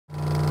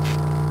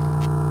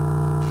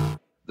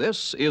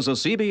This is a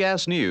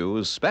CBS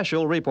News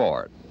special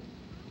report.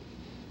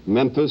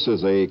 Memphis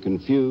is a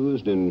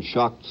confused and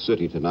shocked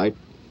city tonight.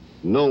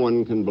 No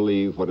one can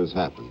believe what has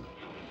happened.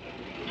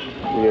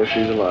 Yes,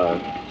 he's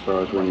alive, as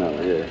far as we know,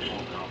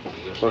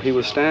 yes. Well, he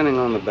was standing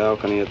on the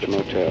balcony at the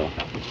motel.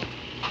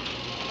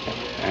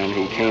 And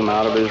he came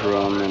out of his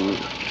room and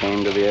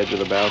came to the edge of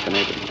the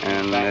balcony,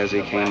 and as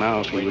he came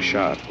out, he was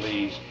shot.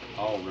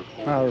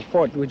 Our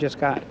report we just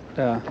got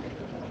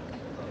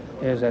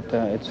is that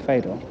it's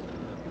fatal.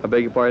 I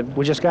beg your pardon?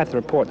 We just got the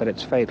report that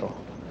it's fatal,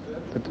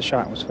 that the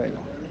shot was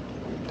fatal.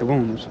 The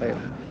wound was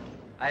fatal.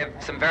 I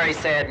have some very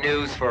sad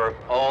news for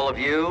all of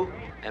you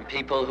and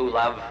people who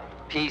love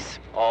peace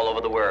all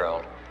over the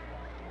world.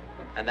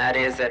 And that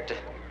is that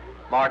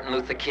Martin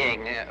Luther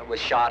King was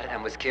shot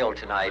and was killed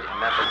tonight in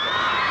Memphis.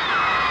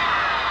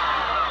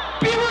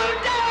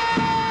 People die!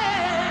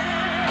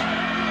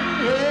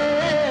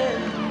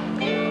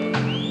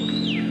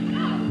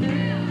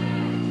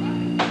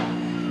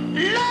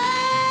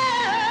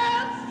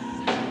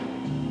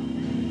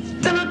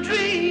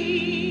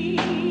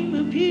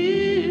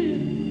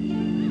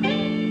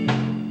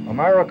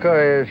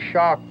 America is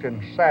shocked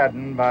and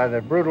saddened by the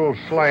brutal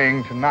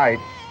slaying tonight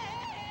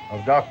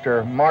of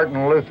Dr.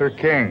 Martin Luther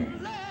King.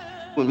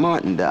 When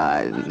Martin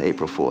died on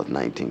April 4th,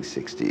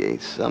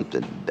 1968,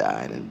 something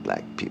died in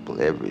black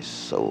people, every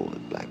soul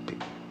of black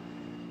people.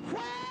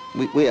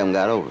 We haven't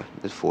got over it.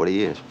 It's 40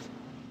 years.